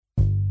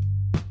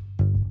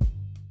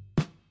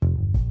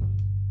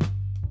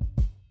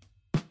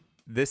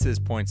This is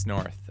Points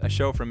North, a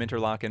show from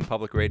Interlochen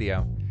Public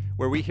Radio,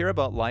 where we hear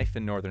about life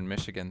in northern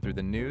Michigan through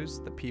the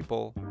news, the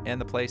people, and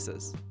the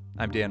places.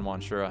 I'm Dan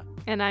Wanshura.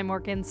 And I'm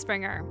Morgan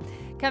Springer.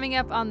 Coming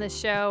up on the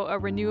show, a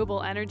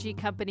renewable energy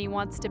company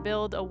wants to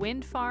build a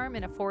wind farm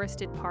in a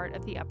forested part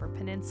of the Upper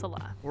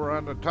Peninsula. We're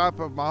on the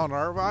top of Mount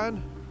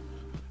Arvon.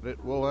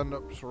 It will end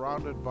up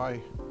surrounded by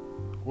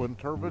wind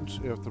turbines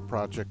if the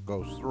project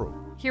goes through.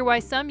 Hear why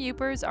some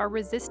Yoopers are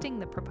resisting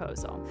the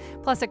proposal.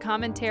 Plus a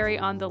commentary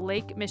on the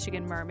Lake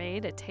Michigan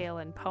Mermaid, a tale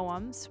in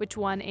poems, which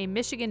won a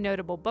Michigan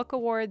Notable Book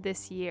Award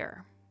this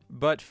year.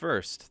 But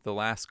first, the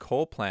last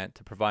coal plant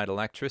to provide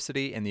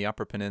electricity in the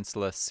Upper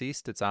Peninsula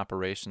ceased its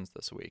operations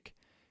this week.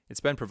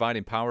 It's been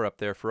providing power up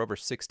there for over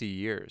 60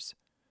 years.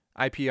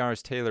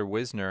 IPR's Taylor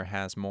Wisner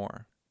has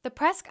more. The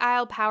Presque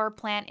Isle Power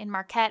Plant in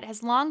Marquette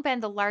has long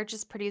been the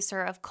largest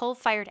producer of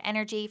coal-fired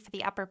energy for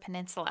the Upper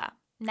Peninsula.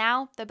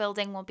 Now, the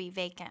building will be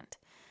vacant.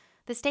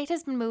 The state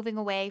has been moving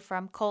away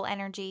from coal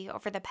energy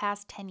over the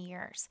past 10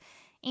 years.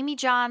 Amy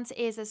Johns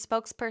is a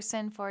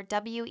spokesperson for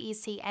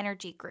WEC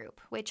Energy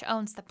Group, which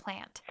owns the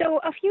plant. So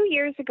a few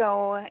years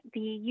ago,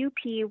 the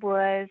UP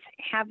was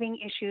having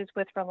issues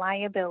with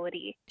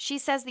reliability. She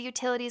says the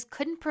utilities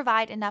couldn't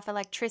provide enough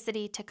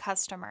electricity to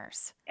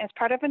customers. As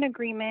part of an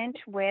agreement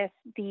with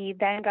the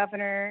then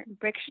Governor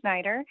Rick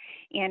Schneider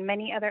and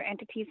many other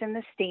entities in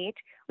the state,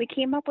 we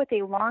came up with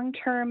a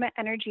long-term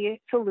energy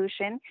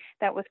solution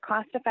that was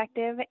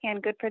cost-effective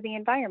and good for the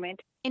environment.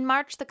 In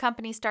March, the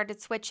company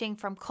started switching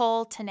from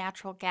coal to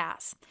natural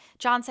gas.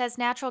 John says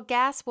natural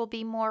gas will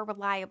be more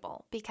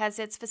reliable because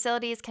its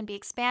facilities can be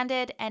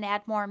expanded and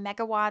add more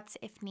megawatts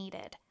if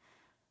needed.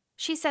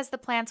 She says the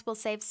plants will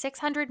save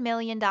 $600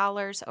 million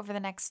over the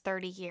next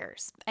 30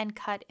 years and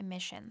cut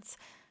emissions.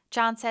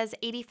 John says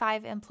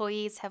 85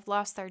 employees have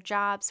lost their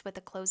jobs with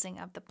the closing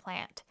of the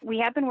plant. We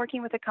have been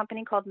working with a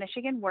company called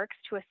Michigan Works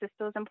to assist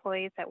those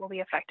employees that will be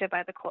affected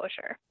by the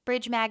closure.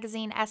 Bridge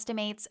Magazine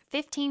estimates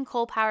 15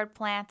 coal-powered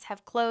plants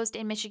have closed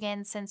in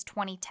Michigan since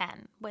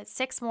 2010, with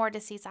 6 more to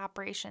cease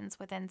operations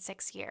within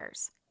 6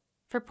 years.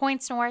 For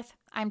Points North,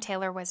 I'm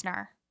Taylor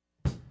Wisner.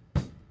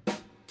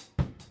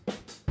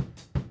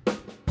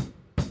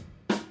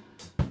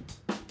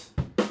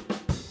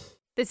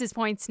 This is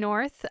Points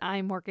North.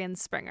 I'm Morgan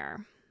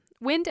Springer.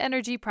 Wind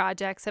energy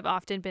projects have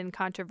often been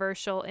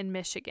controversial in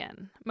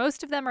Michigan.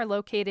 Most of them are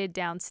located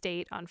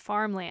downstate on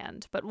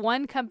farmland, but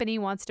one company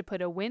wants to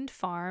put a wind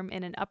farm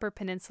in an Upper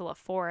Peninsula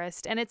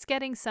forest, and it's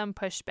getting some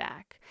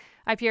pushback.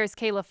 IPR's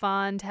Kayla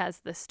Fond has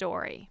the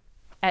story.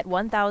 At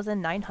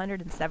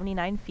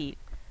 1,979 feet,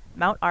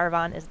 Mount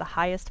Arvon is the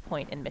highest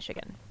point in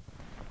Michigan.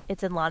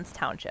 It's in L'Anse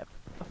Township,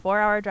 a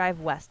 4-hour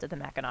drive west of the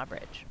Mackinac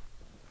Bridge.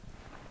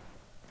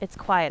 It's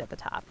quiet at the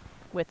top,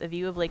 with a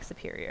view of Lake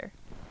Superior.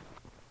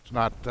 It's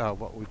not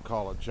what we'd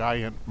call a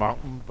giant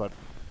mountain, but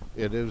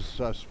it is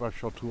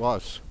special to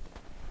us.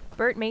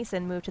 Bert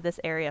Mason moved to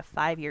this area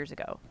 5 years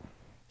ago.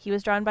 He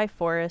was drawn by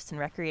forests and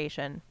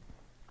recreation.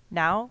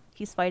 Now,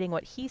 he's fighting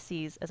what he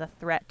sees as a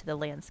threat to the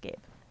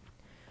landscape.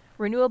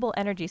 Renewable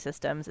Energy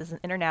Systems is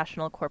an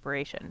international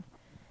corporation.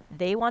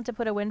 They want to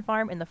put a wind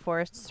farm in the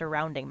forests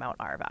surrounding Mount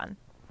Arvon.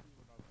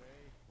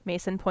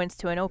 Mason points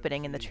to an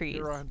opening in the trees.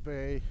 Huron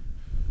Bay,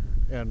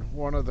 and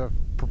one of the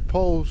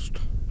proposed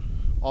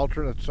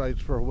alternate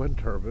sites for a wind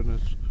turbine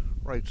is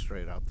right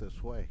straight out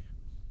this way.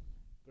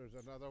 There's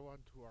another one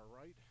to our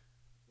right.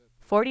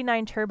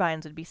 49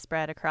 turbines would be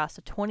spread across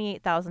a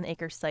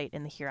 28,000-acre site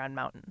in the Huron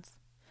Mountains.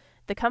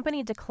 The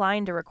company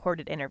declined a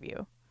recorded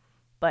interview,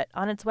 but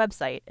on its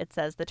website it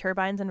says the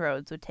turbines and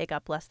roads would take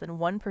up less than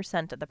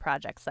 1% of the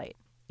project site,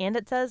 and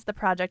it says the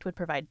project would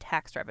provide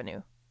tax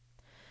revenue.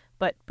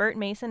 But Bert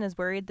Mason is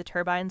worried the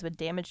turbines would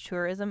damage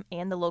tourism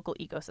and the local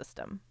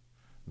ecosystem.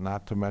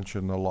 Not to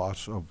mention the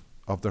loss of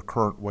their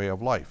current way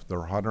of life.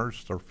 They're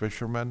hunters, they're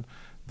fishermen,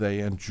 they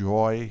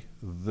enjoy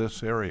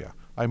this area.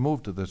 I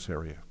moved to this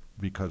area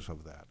because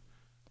of that.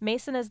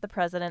 Mason is the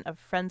president of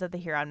Friends of the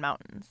Huron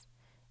Mountains.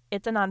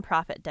 It's a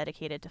nonprofit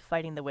dedicated to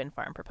fighting the wind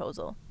farm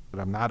proposal.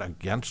 I'm not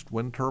against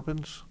wind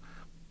turbines,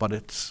 but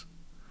it's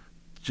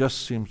just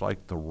seems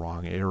like the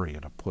wrong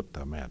area to put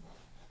them in.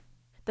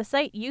 The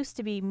site used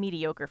to be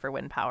mediocre for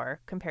wind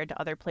power compared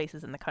to other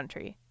places in the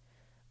country.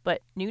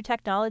 But new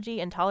technology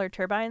and taller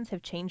turbines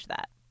have changed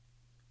that.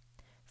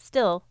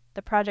 Still,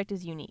 the project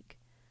is unique.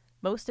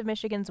 Most of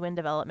Michigan's wind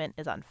development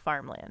is on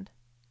farmland.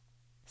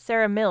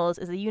 Sarah Mills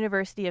is a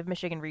University of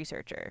Michigan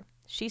researcher.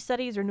 She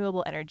studies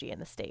renewable energy in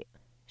the state.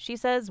 She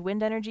says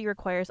wind energy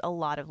requires a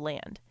lot of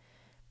land.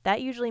 That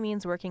usually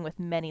means working with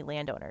many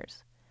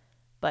landowners.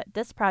 But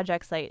this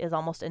project site is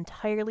almost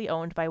entirely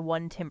owned by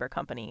one timber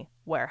company,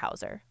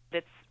 Weyerhaeuser.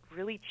 It's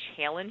really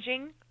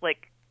challenging,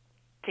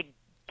 to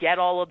get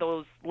all of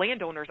those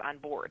landowners on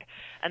board.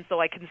 And so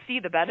I can see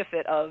the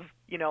benefit of,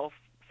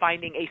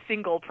 finding a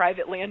single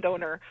private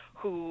landowner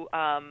who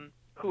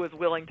is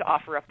willing to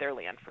offer up their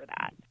land for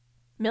that.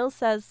 Mills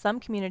says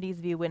some communities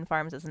view wind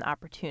farms as an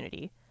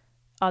opportunity.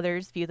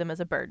 Others view them as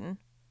a burden.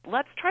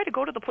 Let's try to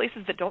go to the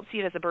places that don't see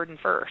it as a burden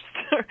first.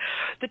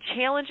 The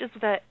challenge is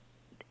that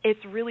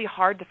it's really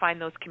hard to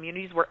find those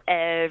communities where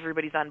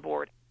everybody's on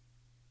board.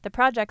 The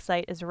project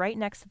site is right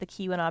next to the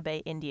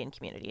Keweenaw Indian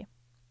community.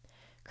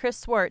 Chris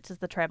Swartz is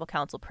the tribal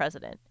council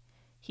president.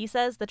 He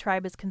says the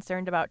tribe is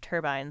concerned about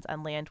turbines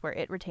on land where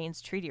it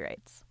retains treaty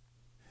rights.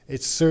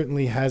 It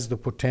certainly has the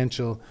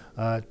potential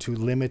to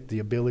limit the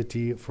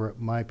ability for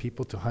my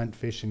people to hunt,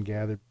 fish, and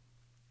gather.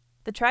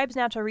 The tribe's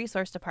natural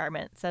resource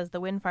department says the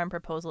wind farm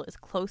proposal is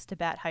close to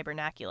bat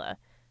hibernacula,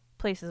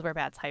 places where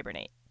bats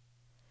hibernate.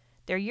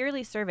 Their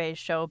yearly surveys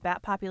show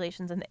bat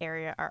populations in the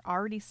area are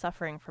already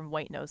suffering from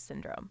white nose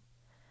syndrome.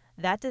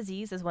 That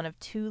disease is one of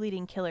 2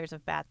 leading killers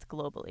of bats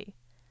globally.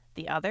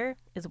 The other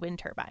is wind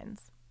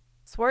turbines.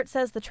 Swartz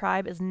says the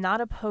tribe is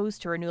not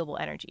opposed to renewable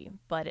energy,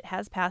 but it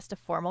has passed a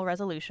formal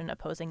resolution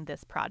opposing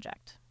this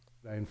project.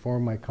 I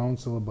informed my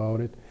council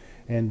about it,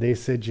 and they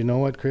said, you know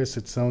what, Chris,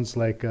 it sounds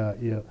like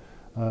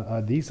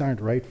these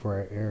aren't right for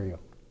our area.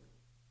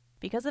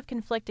 Because of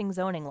conflicting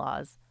zoning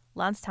laws,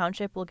 L'Anse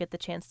Township will get the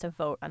chance to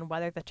vote on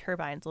whether the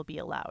turbines will be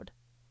allowed.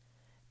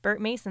 Bert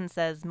Mason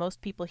says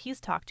most people he's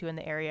talked to in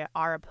the area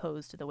are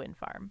opposed to the wind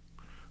farm.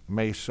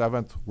 May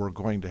 7th, we're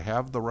going to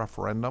have the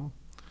referendum.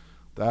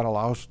 That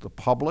allows the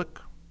public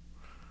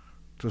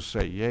to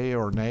say yay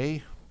or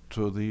nay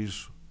to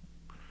these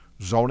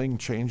zoning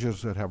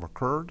changes that have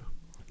occurred.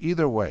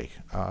 Either way,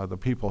 the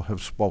people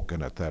have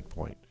spoken at that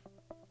point.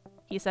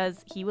 He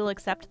says he will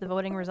accept the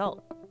voting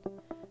result.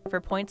 For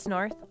Points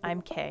North,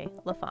 I'm Kay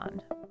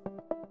LaFond.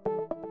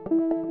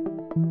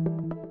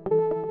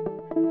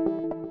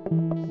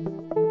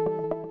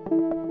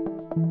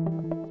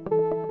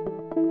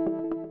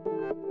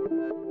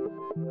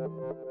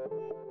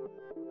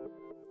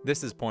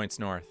 This is Points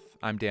North.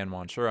 I'm Dan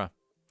Wanshura.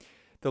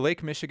 The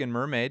Lake Michigan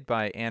Mermaid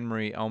by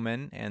Anne-Marie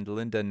Oman and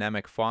Linda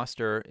Nemec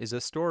Foster is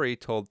a story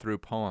told through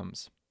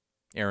poems.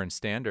 Aaron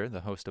Stander,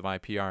 the host of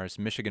IPR's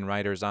Michigan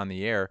Writers on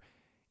the Air,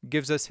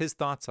 gives us his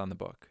thoughts on the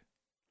book.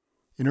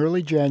 In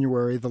early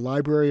January, the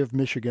Library of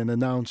Michigan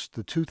announced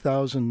the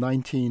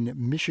 2019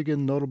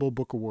 Michigan Notable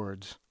Book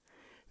Awards.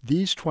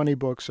 These 20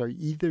 books are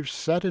either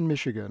set in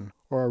Michigan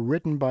or are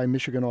written by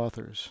Michigan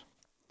authors.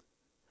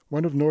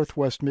 One of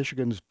Northwest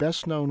Michigan's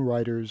best-known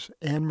writers,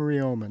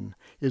 Anne-Marie Oman,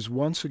 is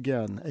once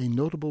again a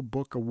Notable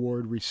Book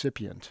Award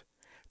recipient,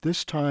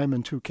 this time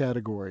in 2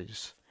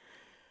 categories.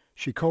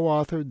 She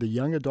co-authored the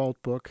young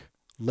adult book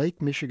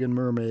Lake Michigan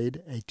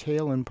Mermaid, A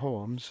Tale in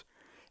Poems,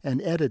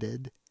 and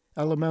edited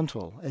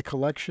Elemental, a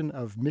collection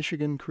of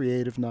Michigan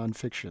creative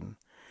nonfiction.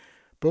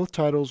 Both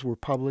titles were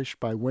published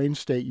by Wayne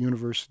State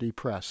University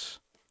Press.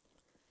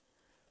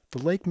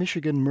 The Lake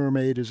Michigan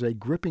Mermaid is a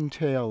gripping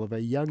tale of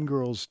a young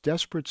girl's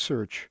desperate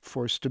search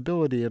for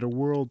stability in a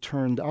world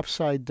turned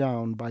upside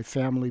down by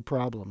family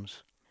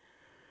problems.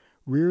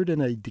 Reared in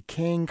a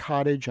decaying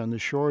cottage on the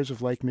shores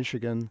of Lake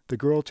Michigan, the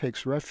girl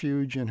takes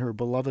refuge in her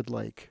beloved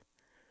lake.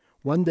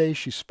 One day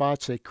she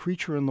spots a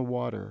creature in the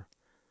water.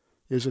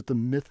 Is it the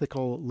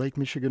mythical Lake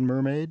Michigan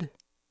Mermaid?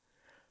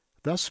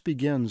 Thus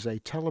begins a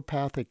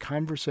telepathic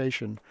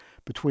conversation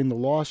between the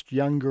lost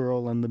young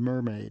girl and the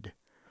mermaid,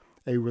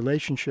 a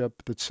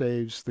relationship that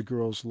saves the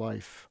girl's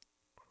life.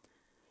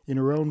 In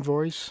her own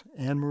voice,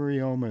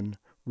 Anne-Marie Oman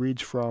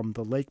reads from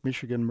The Lake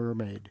Michigan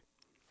Mermaid.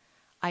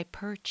 I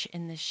perch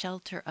in the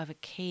shelter of a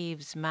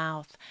cave's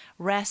mouth,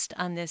 rest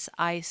on this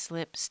ice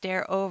lip,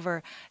 stare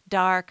over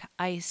dark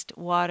iced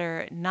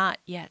water not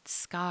yet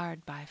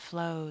scarred by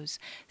flows,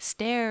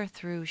 stare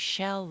through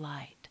shell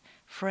light,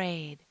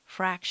 frayed,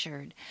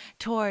 fractured,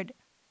 toward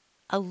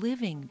a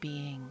living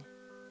being.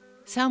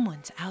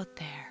 Someone's out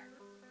there.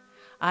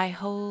 I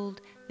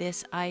hold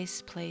this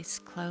ice place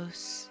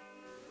close.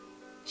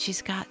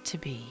 She's got to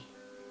be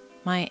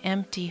my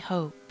empty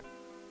hope,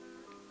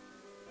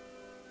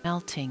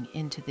 melting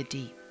into the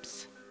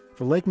deeps.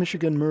 The Lake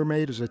Michigan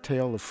Mermaid is a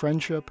tale of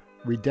friendship,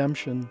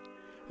 redemption,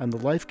 and the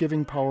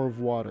life-giving power of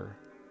water.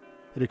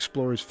 It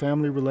explores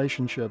family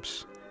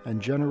relationships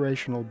and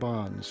generational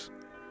bonds.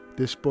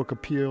 This book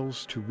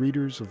appeals to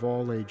readers of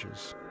all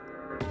ages.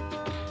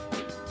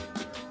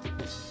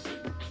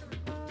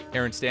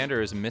 Aaron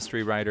Stander is a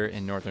mystery writer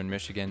in northern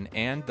Michigan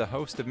and the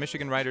host of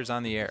Michigan Writers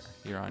on the Air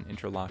here on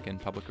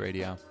Interlochen Public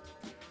Radio.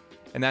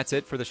 And that's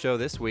it for the show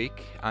this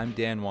week. I'm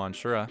Dan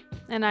Wanshura.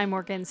 And I'm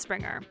Morgan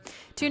Springer.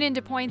 Tune in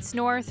to Points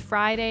North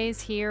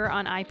Fridays here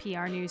on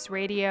IPR News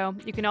Radio.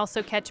 You can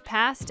also catch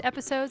past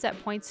episodes at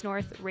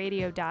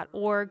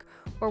pointsnorthradio.org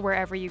or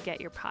wherever you get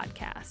your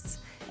podcasts.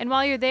 And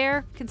while you're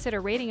there,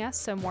 consider rating us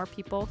so more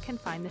people can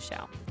find the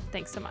show.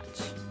 Thanks so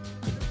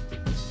much.